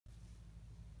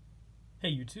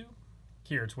Hey YouTube,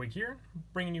 here it's Wig here,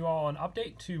 bringing you all an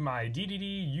update to my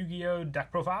DDD Yu-Gi-Oh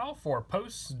deck profile for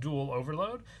post Duel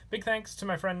Overload. Big thanks to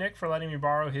my friend Nick for letting me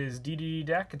borrow his DDD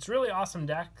deck. It's a really awesome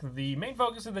deck. The main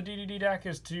focus of the DDD deck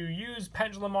is to use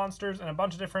pendulum monsters and a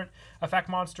bunch of different effect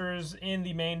monsters in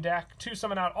the main deck to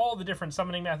summon out all the different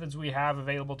summoning methods we have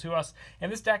available to us.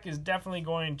 And this deck is definitely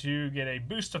going to get a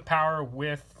boost of power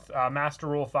with Master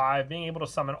Rule 5, being able to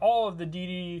summon all of the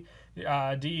DDD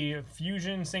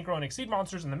fusion, synchro, and exceed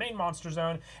monsters in the main monster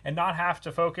zone and not have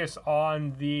to focus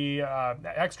on the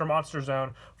extra monster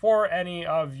zone for any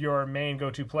of your main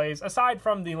go-to plays aside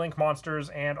from the link monsters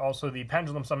and also the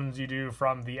pendulum summons you do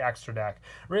from the extra deck.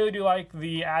 Really do like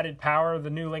the added power the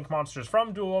new link monsters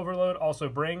from Duel Overload also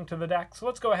bring to the deck. So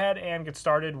let's go ahead and get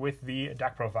started with the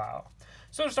deck profile.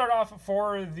 So to start off,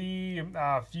 for the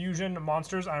fusion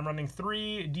monsters, I'm running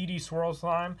 3 DD Swirl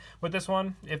Slime. With this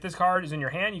one, if this card is in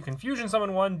your hand, you can fusion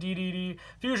summon 1 DDD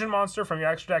fusion monster from your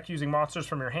extra deck using monsters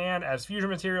from your hand as fusion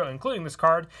material, including this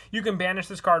card. You can banish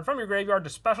this card from your graveyard to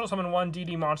special summon 1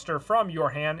 DD monster from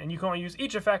your hand, and you can only use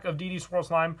each effect of DD Swirl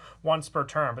Slime once per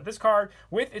turn. But this card,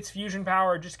 with its fusion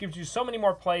power, just gives you so many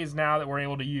more plays now that we're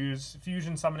able to use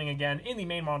fusion summoning again in the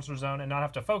main monster zone and not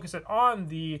have to focus it on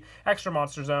the extra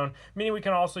monster zone, meaning we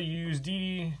can also use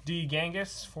DDD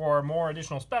Genghis for more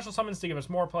additional special summons to give us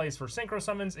more plays for synchro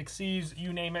summons, exceeds,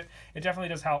 you name it. It definitely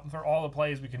does help for all the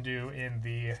plays we can do in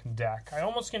the deck. I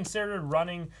almost considered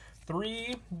running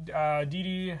 3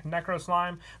 DD Necro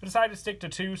Slime, but decided to stick to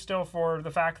 2 still for the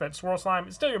fact that Swirl Slime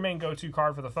is still your main go-to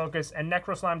card for the focus, and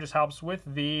Necro Slime just helps with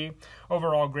the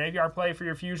overall graveyard play for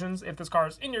your fusions. If this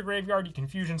card is in your graveyard, you can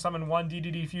fusion summon 1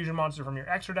 DDD fusion monster from your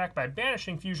extra deck by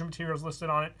banishing fusion materials listed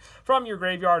on it from your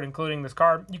graveyard, including this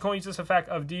card. You can only use this effect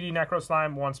of DD Necro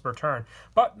Slime once per turn.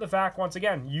 But the fact, once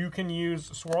again, you can use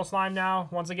Swirl Slime now,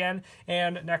 once again,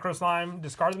 and Necro Slime,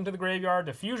 discard them to the graveyard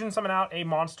to fusion summon out a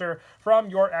monster from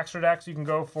your extra deck. So you can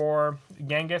go for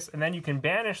Genghis, and then you can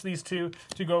banish these 2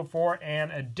 to go for an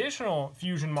additional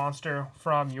fusion monster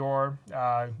from your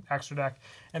extra deck,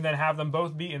 and then have them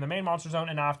both be in the main monster zone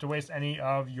and not have to waste any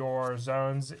of your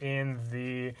zones in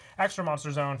the extra monster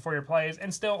zone for your plays,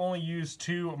 and still only use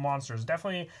 2 monsters.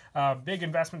 Definitely a big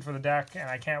investment for the deck, and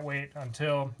I can't wait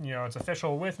until it's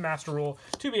official with Master Rule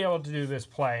to be able to do this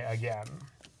play again.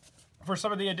 For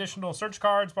some of the additional search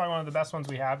cards, probably one of the best ones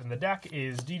we have in the deck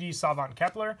is DD Savant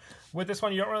Kepler. With this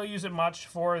one, you don't really use it much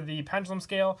for the pendulum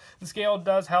scale. The scale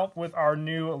does help with our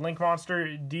new link monster,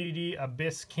 DDD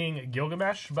Abyss King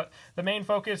Gilgamesh, but the main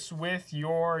focus with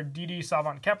your DD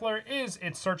Savant Kepler is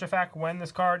its search effect. When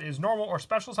this card is normal or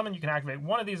special summon, you can activate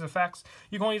one of these effects.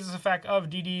 You can only use this effect of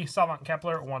DD Savant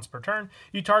Kepler once per turn.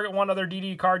 You target one other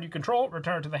DD card you control,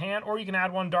 return it to the hand, or you can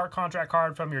add 1 Dark Contract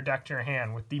card from your deck to your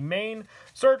hand, with the main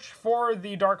search for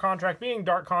the Dark Contract being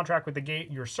Dark Contract with the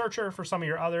Gate, your searcher for some of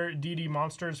your other DD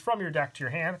monsters from your deck to your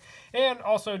hand. And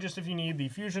also, just if you need the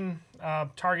fusion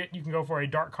target, you can go for a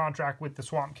Dark Contract with the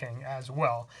Swamp King as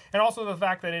well. And also the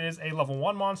fact that it is a level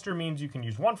 1 monster means you can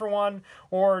use 1 for 1,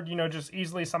 or just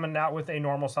easily summon it out with a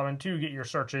normal summon to get your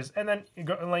searches, and then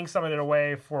link summon it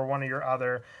away for one of your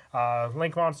other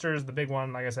link monsters. The big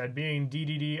one, like I said, being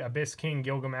DDD Abyss King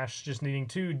Gilgamesh, just needing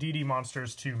 2 DD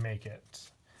monsters to make it.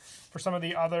 For some of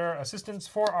the other assistance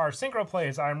for our synchro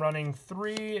plays, I'm running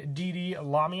 3 DD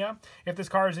Lamia. If this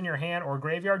card is in your hand or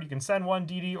graveyard, you can send 1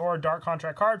 DD or Dark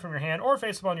Contract card from your hand or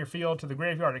face up on your field to the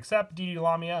graveyard, except DD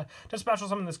Lamia to special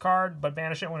summon this card, but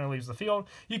banish it when it leaves the field.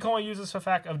 You can only use this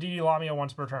effect of DD Lamia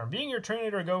once per turn. Being your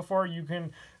Trinity go for, you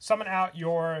can summon out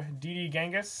your DD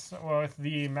Genghis with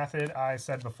the method I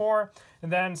said before, and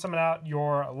then summon out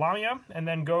your Lamia, and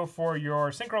then go for your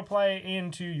synchro play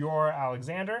into your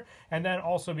Alexander, and then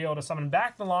also be able to summon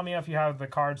back the Lamia if you have the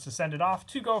cards to send it off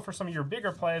to go for some of your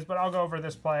bigger plays, but I'll go over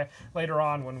this play later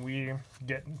on when we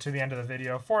get to the end of the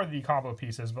video for the combo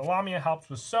pieces. But Lamia helps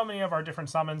with so many of our different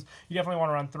summons. You definitely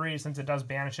want to run 3 since it does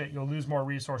banish it. You'll lose more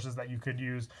resources that you could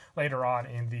use later on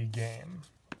in the game.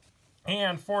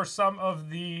 And for some of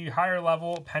the higher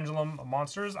level pendulum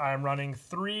monsters, I'm running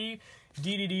 3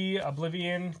 DDD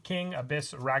Oblivion King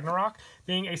Abyss Ragnarok.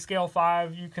 Being a scale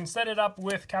 5, you can set it up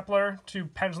with Kepler to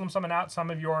pendulum summon out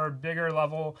some of your bigger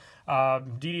level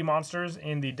DD monsters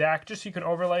in the deck, just so you can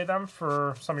overlay them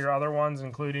for some of your other ones,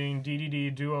 including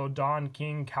DDD Duo Dawn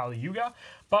King Kali Yuga.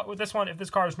 But with this one, if this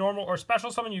card is normal or special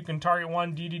summon, you can target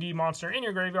 1 DDD monster in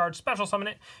your graveyard, special summon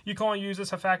it. You can only use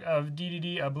this effect of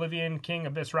DDD Oblivion King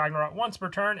Abyss Ragnarok once per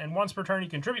turn, and once per turn you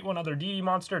contribute 1 other DD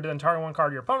monster to then target 1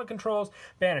 card your opponent controls,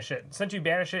 banish it. Since you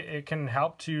banish it, it can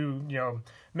help to,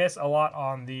 miss a lot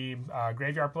on the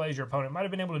graveyard plays your opponent might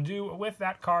have been able to do with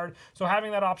that card. So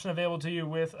having that option available to you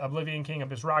with Oblivion King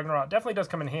Abyss Ragnarok definitely does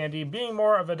come in handy. Being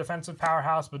more of a defensive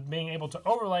powerhouse, but being able to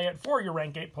overlay it for your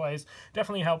rank 8 plays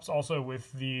definitely helps also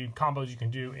with the combos you can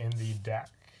do in the deck.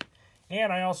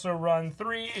 And I also run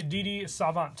 3 DD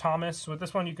Savant Thomas. With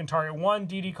this one, you can target 1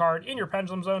 DD card in your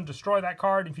Pendulum Zone, destroy that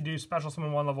card. If you do, special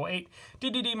summon 1 level 8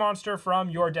 DDD monster from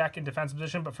your deck in defensive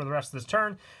position, but for the rest of this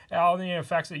turn, all the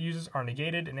effects it uses are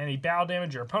negated, and any battle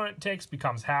damage your opponent takes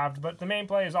becomes halved. But the main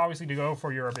play is obviously to go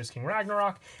for your Abyss King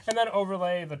Ragnarok, and then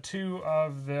overlay the 2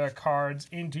 of the cards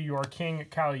into your King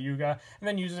Kali Yuga, and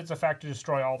then use its effect to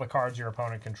destroy all the cards your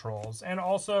opponent controls. And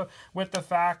also, with the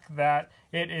fact that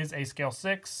it is a scale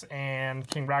 6, and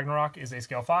King Ragnarok is a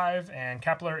scale 5, and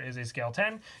Kepler is a scale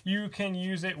 10. You can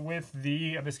use it with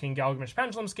the Abyss King Gilgamesh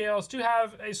Pendulum Scales to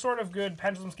have a sort of good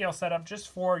Pendulum Scale setup just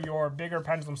for your bigger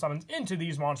Pendulum summons into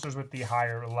these monsters with the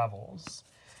higher levels.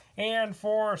 And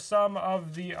for some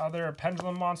of the other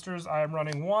Pendulum monsters, I am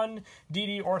running 1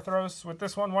 DD Orthros. With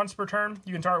this one, once per turn,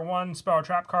 you can target 1 spell or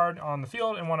trap card on the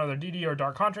field and 1 other DD or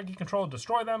Dark Contract you control,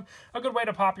 destroy them. A good way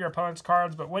to pop your opponent's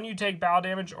cards, but when you take battle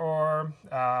damage or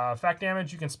effect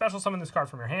damage, you can special summon this card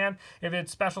from your hand. If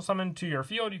it's special summoned to your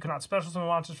field, you cannot special summon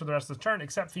monsters for the rest of the turn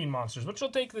except Fiend monsters, which will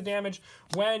take the damage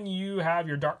when you have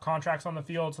your Dark Contracts on the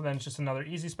field, so then it's just another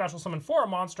easy special summon for a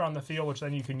monster on the field, which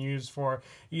then you can use for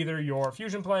either your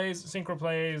fusion plays, synchro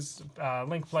plays,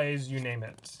 link plays, you name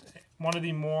it. One of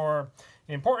the more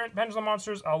important Pendulum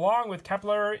monsters, along with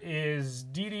Kepler, is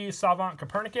DD Savant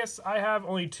Copernicus. I have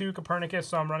only 2 Copernicus,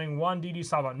 so I'm running 1 DD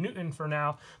Savant Newton for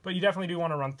now, but you definitely do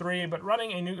want to run 3, but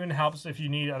running a Newton helps if you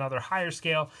need another higher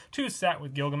scale to set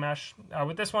with Gilgamesh.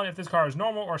 With this one, if this card is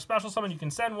normal or special summon, you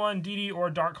can send 1 DD or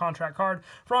Dark Contract card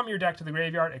from your deck to the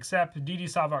graveyard, except DD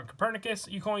Savant Copernicus.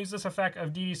 You can only use this effect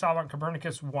of DD Savant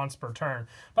Copernicus once per turn.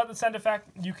 But the send effect,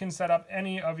 you can set up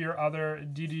any of your other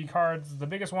DD cards. The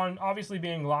biggest one, obviously,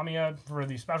 being Lamia for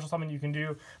the special summon you can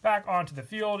do back onto the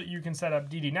field. You can set up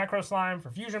DD Necro Slime for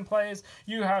fusion plays.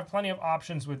 You have plenty of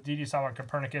options with DD Savant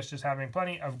Copernicus, just having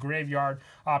plenty of graveyard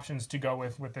options to go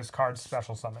with this card's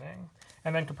special summoning.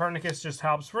 And then Copernicus just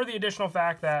helps for the additional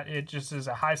fact that it just is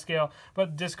a high scale,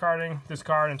 but discarding this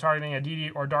card and targeting a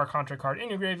DD or Dark Contract card in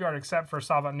your graveyard, except for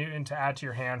Savant Newton to add to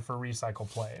your hand for recycle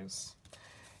plays.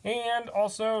 And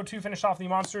also, to finish off the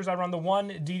monsters, I run the 1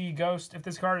 DD Ghost. If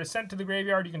this card is sent to the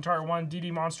graveyard, you can target 1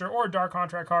 DD monster or Dark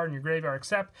Contract card in your graveyard,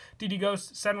 except DD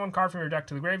Ghost. Send 1 card from your deck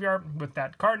to the graveyard with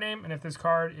that card name, and if this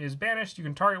card is banished, you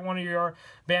can target 1 of your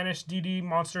banished DD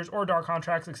monsters or Dark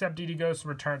Contracts, except DD Ghost, and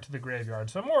return it to the graveyard.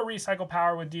 So more recycle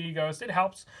power with DD Ghost. It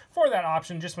helps for that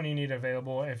option just when you need it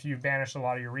available if you've banished a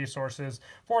lot of your resources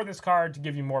for this card to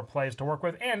give you more plays to work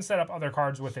with and set up other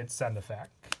cards with its send effect.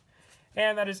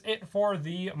 And that is it for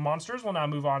the monsters. We'll now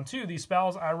move on to the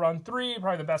spells. I run 3,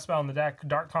 probably the best spell in the deck,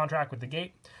 Dark Contract with the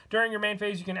Gate. During your main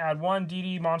phase, you can add 1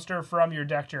 DD monster from your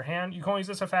deck to your hand. You can only use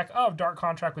this effect of Dark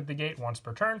Contract with the Gate once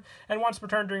per turn. And once per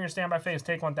turn during your standby phase,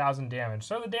 take 1,000 damage.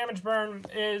 So the damage burn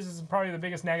is probably the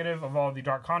biggest negative of all the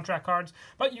Dark Contract cards.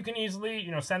 But you can easily,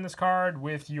 send this card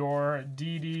with your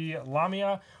DD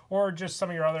Lamia or just some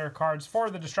of your other cards for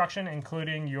the destruction,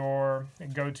 including your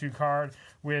go-to card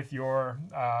with your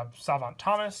Savant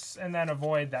Thomas, and then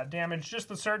avoid that damage. Just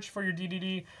the search for your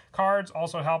DDD cards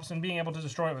also helps in being able to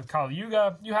destroy it with Kali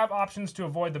Yuga. You have options to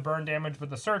avoid the burn damage, but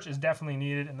the search is definitely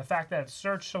needed, and the fact that it's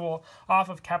searchable off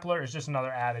of Kepler is just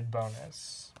another added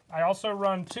bonus. I also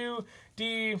run 2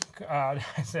 I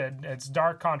said it's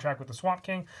Dark Contract with the Swamp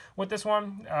King. With this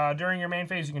one, during your main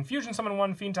phase, you can fusion summon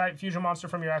 1 Fiend-type fusion monster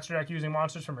from your extra deck using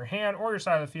monsters from your hand or your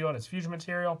side of the field as fusion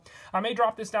material. I may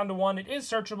drop this down to 1. It is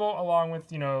searchable along with,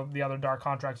 the other Dark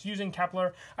Contracts using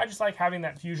Kepler. I just like having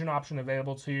that fusion option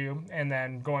available to you and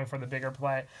then going for the bigger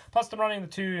play. Plus, the running the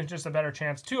 2 is just a better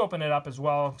chance to open it up as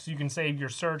well, so you can save your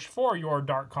search for your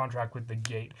Dark Contract with the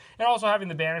Gate. And also having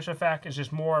the Banish effect is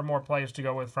just more and more plays to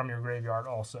go with from your graveyard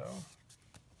also.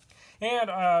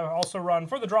 And also run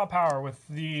for the draw power with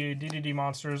the DDD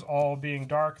monsters all being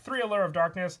dark. 3 Allure of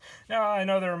Darkness. Now, I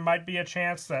know there might be a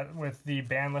chance that with the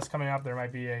ban list coming up, there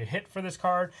might be a hit for this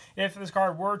card. If this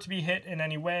card were to be hit in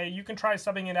any way, you can try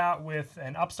subbing it out with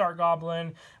an Upstart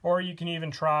Goblin, or you can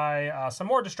even try some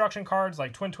more destruction cards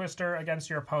like Twin Twister against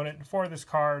your opponent for this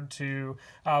card to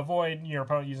avoid your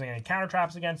opponent using any counter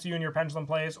traps against you in your Pendulum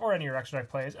plays or any of your extra deck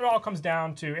plays. It all comes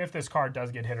down to if this card does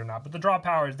get hit or not, but the draw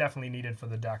power is definitely needed for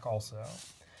the deck also.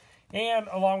 And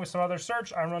along with some other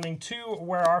search, I'm running 2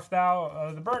 Where Art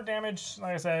Thou. The burn damage,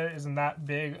 like I said, isn't that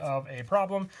big of a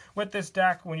problem with this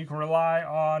deck. When you can rely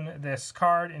on this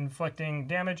card inflicting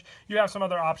damage, you have some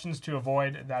other options to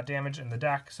avoid that damage in the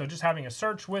deck. So just having a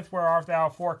search with Where Art Thou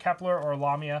for Kepler or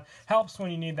Lamia helps when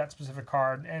you need that specific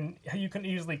card. And you can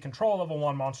easily control level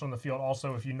 1 monster on the field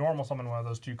also if you normal summon one of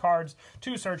those 2 cards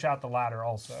to search out the ladder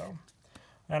also.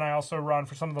 And I also run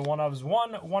for some of the one-ofs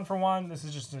 1 for 1. This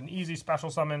is just an easy special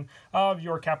summon of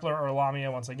your Kepler or Lamia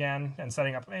once again, and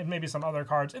setting up maybe some other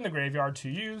cards in the graveyard to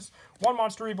use. 1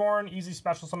 Monster Reborn, easy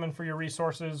special summon for your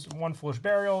resources. 1 Foolish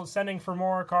Burial, sending for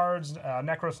more cards,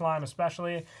 Necro Slime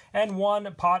especially. And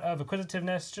 1 Pot of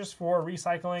Acquisitiveness, just for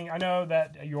recycling. I know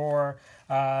that your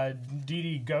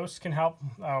DD Ghost can help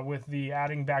with the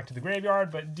adding back to the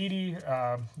graveyard, but DD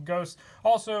Ghost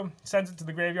also sends it to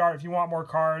the graveyard. If you want more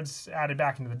cards added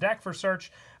back into the deck for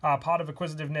search, Pot of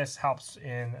Acquisitiveness helps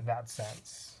in that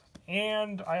sense.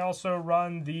 And I also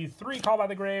run the 3 Call by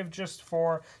the Grave just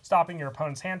for stopping your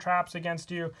opponent's hand traps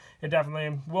against you. It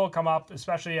definitely will come up,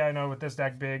 especially I know with this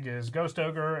deck big is Ghost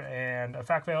Ogre and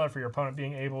Effect Veiler for your opponent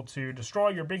being able to destroy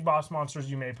your big boss monsters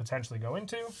you may potentially go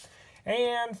into.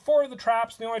 And for the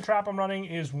traps, the only trap I'm running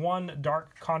is 1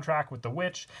 Dark Contract with the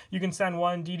Witch. You can send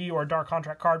 1 DD or Dark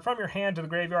Contract card from your hand to the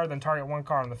graveyard, then target 1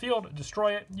 card on the field,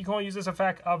 destroy it. You can only use this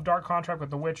effect of Dark Contract with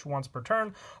the Witch once per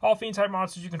turn. All Fiend-type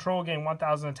monsters you control gain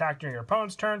 1,000 attack during your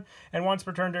opponent's turn, and once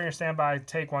per turn during your standby,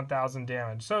 take 1,000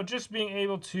 damage. So just being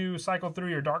able to cycle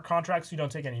through your Dark Contract so you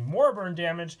don't take any more burn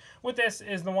damage with this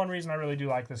is the one reason I really do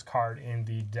like this card in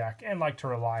the deck and like to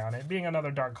rely on it. Being another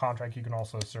Dark Contract you can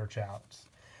also search out.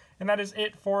 And that is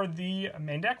it for the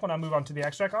main deck. When I move on to the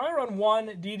extra deck, I only run 1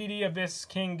 DDD Abyss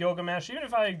King Gilgamesh. Even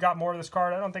if I got more of this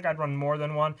card, I don't think I'd run more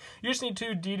than 1. You just need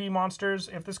 2 DD monsters.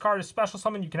 If this card is special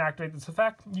summon, you can activate this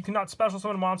effect. You cannot special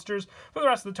summon monsters for the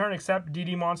rest of the turn except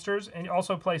DD monsters. And you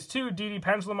also place 2 DD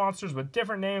Pendulum monsters with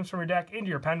different names from your deck into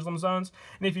your Pendulum zones.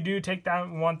 And if you do, take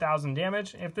down 1,000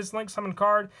 damage. If this link summon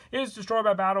card is destroyed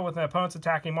by battle with an opponent's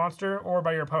attacking monster or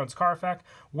by your opponent's card effect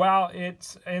while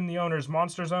it's in the owner's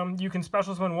monster zone, you can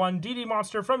special summon 1 DD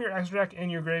monster from your extra deck in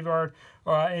your graveyard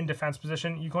in defense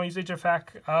position. You can only use each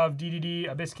effect of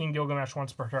DDD Abyss King Gilgamesh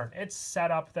once per turn. It's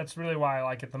set up. That's really why I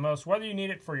like it the most. Whether you need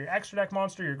it for your extra deck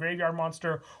monster, your graveyard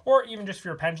monster, or even just for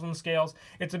your pendulum scales,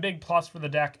 it's a big plus for the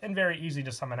deck and very easy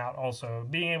to summon out also.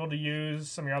 Being able to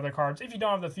use some of your other cards if you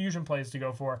don't have the fusion plays to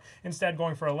go for, instead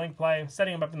going for a link play,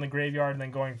 setting them up in the graveyard, and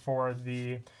then going for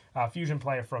the fusion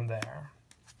play from there.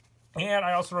 And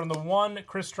I also run the 1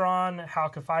 Crystron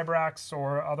Halqifibrax,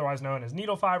 or otherwise known as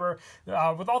Needle Fiber.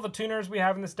 With all the tuners we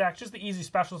have in this deck, just the easy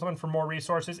special summon for more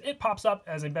resources. It pops up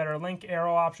as a better link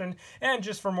arrow option, and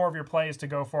just for more of your plays to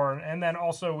go for. And then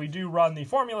also we do run the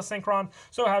Formula Synchron,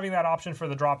 so having that option for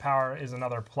the draw power is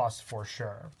another plus for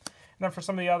sure. And then for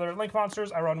some of the other Link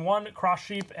monsters, I run 1 Cross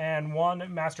Sheep and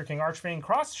 1 Master King Archfiend.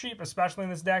 Cross Sheep, especially in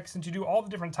this deck, since you do all the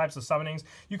different types of summonings,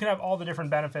 you can have all the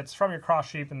different benefits from your Cross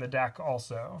Sheep in the deck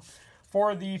also.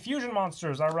 For the fusion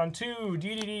monsters, I run 2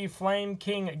 DDD Flame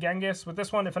King Genghis. With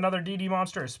this one, if another DD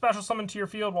monster is special summoned to your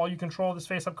field while you control this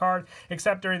face-up card,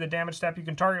 except during the damage step, you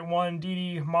can target 1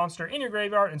 DD monster in your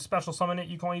graveyard and special summon it.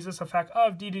 You can only use this effect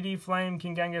of DDD Flame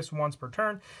King Genghis once per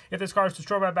turn. If this card is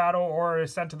destroyed by battle or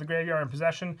is sent to the graveyard in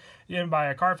possession by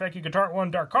a card effect, you can target 1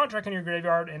 Dark Contract in your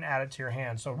graveyard and add it to your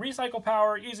hand. So recycle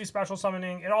power, easy special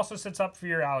summoning. It also sets up for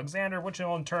your Alexander, which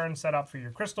will in turn set up for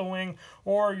your Crystal Wing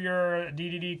or your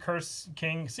DDD Curse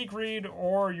King Siegfried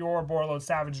or your Borreload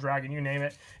Savage Dragon, you name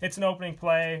it. It's an opening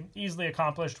play, easily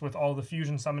accomplished with all the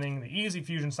fusion summoning, the easy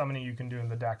fusion summoning you can do in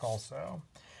the deck also.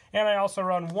 And I also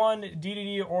run 1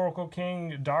 DDD Oracle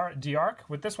King Diark.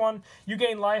 With this one, you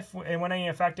gain life when any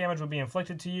effect damage would be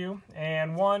inflicted to you.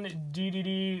 And 1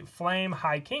 DDD Flame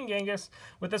High King Genghis.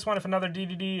 With this one, if another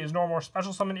DDD is normal or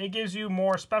special summon, it gives you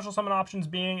more special summon options,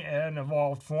 being an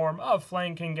evolved form of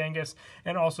Flame King Genghis,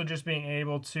 and also just being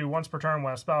able to, once per turn,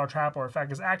 when a spell or trap or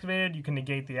effect is activated, you can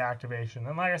negate the activation.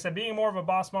 And like I said, being more of a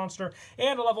boss monster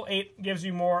and a level 8 gives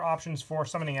you more options for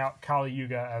summoning out Kali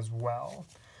Yuga as well.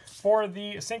 For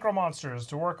the Synchro monsters,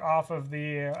 to work off of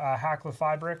the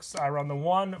Halqifibrax, I run the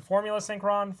 1 Formula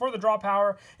Synchron for the draw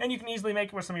power, and you can easily make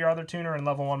it with some of your other tuner and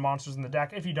level 1 monsters in the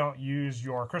deck if you don't use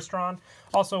your Crystron.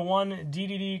 Also 1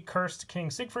 DDD Cursed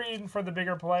King Siegfried for the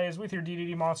bigger plays with your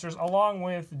DDD monsters, along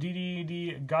with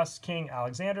DDD Gus King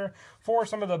Alexander. For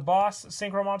some of the boss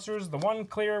Synchro monsters, the 1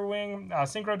 Clear Wing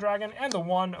Synchro Dragon and the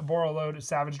 1 Borreload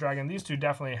Savage Dragon. These two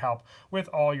definitely help with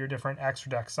all your different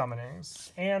extra deck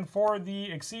summonings. And for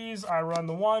the Exceeds, I run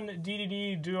the 1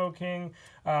 DDD Duo King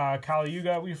Kali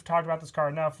Yuga. We've talked about this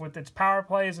card enough with its power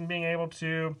plays and being able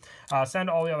to send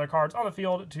all the other cards on the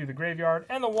field to the graveyard.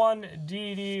 And the 1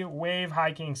 DD Wave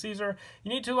High King Caesar. You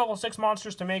need 2 level 6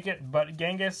 monsters to make it, but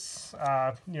Genghis,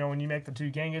 when you make the 2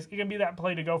 Genghis, it can be that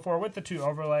play to go for with the 2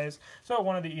 overlays. So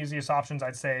one of the easiest options,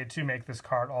 I'd say, to make this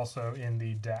card also in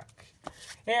the deck.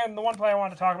 And the one play I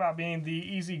want to talk about being the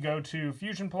easy go-to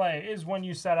fusion play is when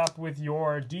you set up with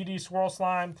your DD Swirl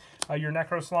Slime, your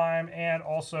Necro Slime, and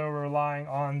also relying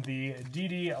on the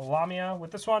DD Lamia. With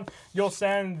this one, you'll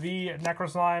send the Necro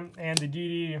Slime and the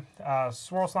DD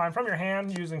Swirl Slime from your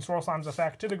hand using Swirl Slime's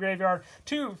effect to the graveyard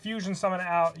to fusion summon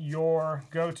out your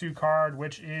go-to card,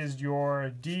 which is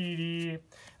your DD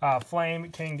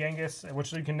Flame King Genghis,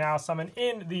 which you can now summon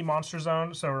in the monster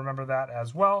zone, so remember that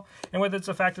as well. And with its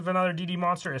effect, if another DD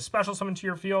monster is special summoned to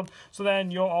your field, so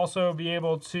then you'll also be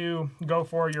able to go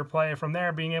for your play from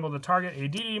there, being able to target a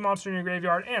DD monster in your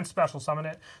graveyard and special summon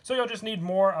it. So you'll just need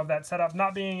more of that setup,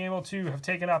 not being able to have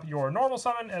taken up your normal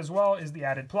summon as well as the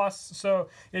added plus. So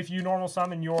if you normal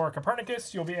summon your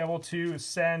Copernicus, you'll be able to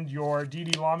send your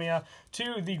DD Lamia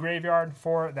to the graveyard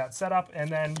for that setup, and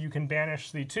then you can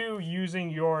banish the 2 using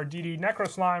your DD Necro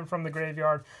Slime from the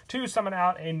graveyard to summon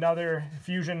out another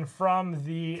fusion from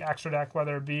the extra deck,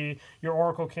 whether it be your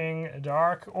Oracle King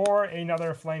Dark or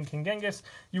another Flame King Genghis.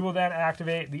 You will then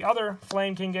activate the other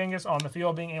Flame King Genghis on the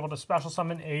field, being able to special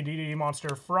summon a DD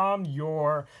monster from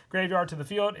your graveyard to the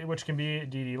field, which can be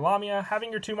DD Lamia.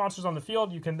 Having your 2 monsters on the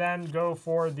field, you can then go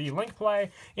for the link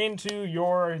play into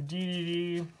your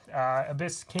DD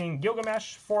Abyss King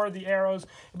Gilgamesh for the arrows,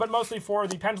 but mostly for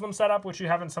the Pendulum setup, which you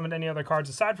haven't summoned any other cards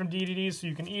aside from DDDs, so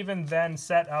you can even then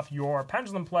set up your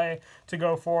Pendulum play to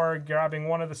go for grabbing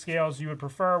one of the scales you would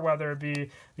prefer, whether it be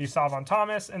the Savon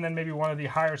Thomas and then maybe one of the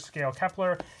higher scale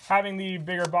Kepler. Having the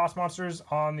bigger boss monsters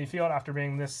on the field after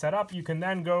being this set up, you can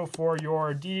then go for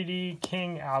your DDD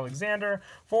King Alexander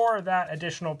for that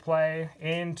additional play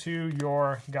into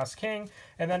your Gus King.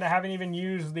 And then I haven't even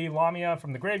used the Lamia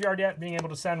from the graveyard yet, being able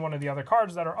to send one of the other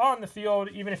cards that are on the field,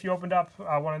 even if you opened up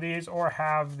one of these or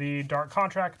have the Dark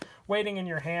Contract waiting in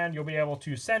your hand, you'll be able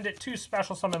to send it to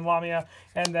special summon Lamia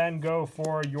and then go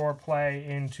for your play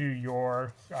into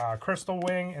your Crystal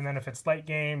Wing, and then if it's late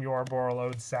game, your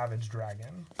Borreload Savage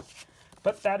Dragon.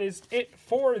 But that is it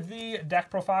for the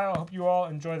deck profile. I hope you all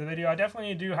enjoy the video. I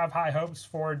definitely do have high hopes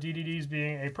for DDDs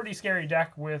being a pretty scary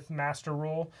deck with Master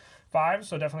Rule 5,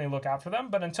 so definitely look out for them.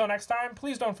 But until next time,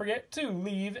 please don't forget to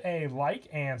leave a like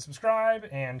and subscribe,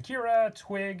 and Kira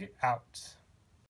Twig out.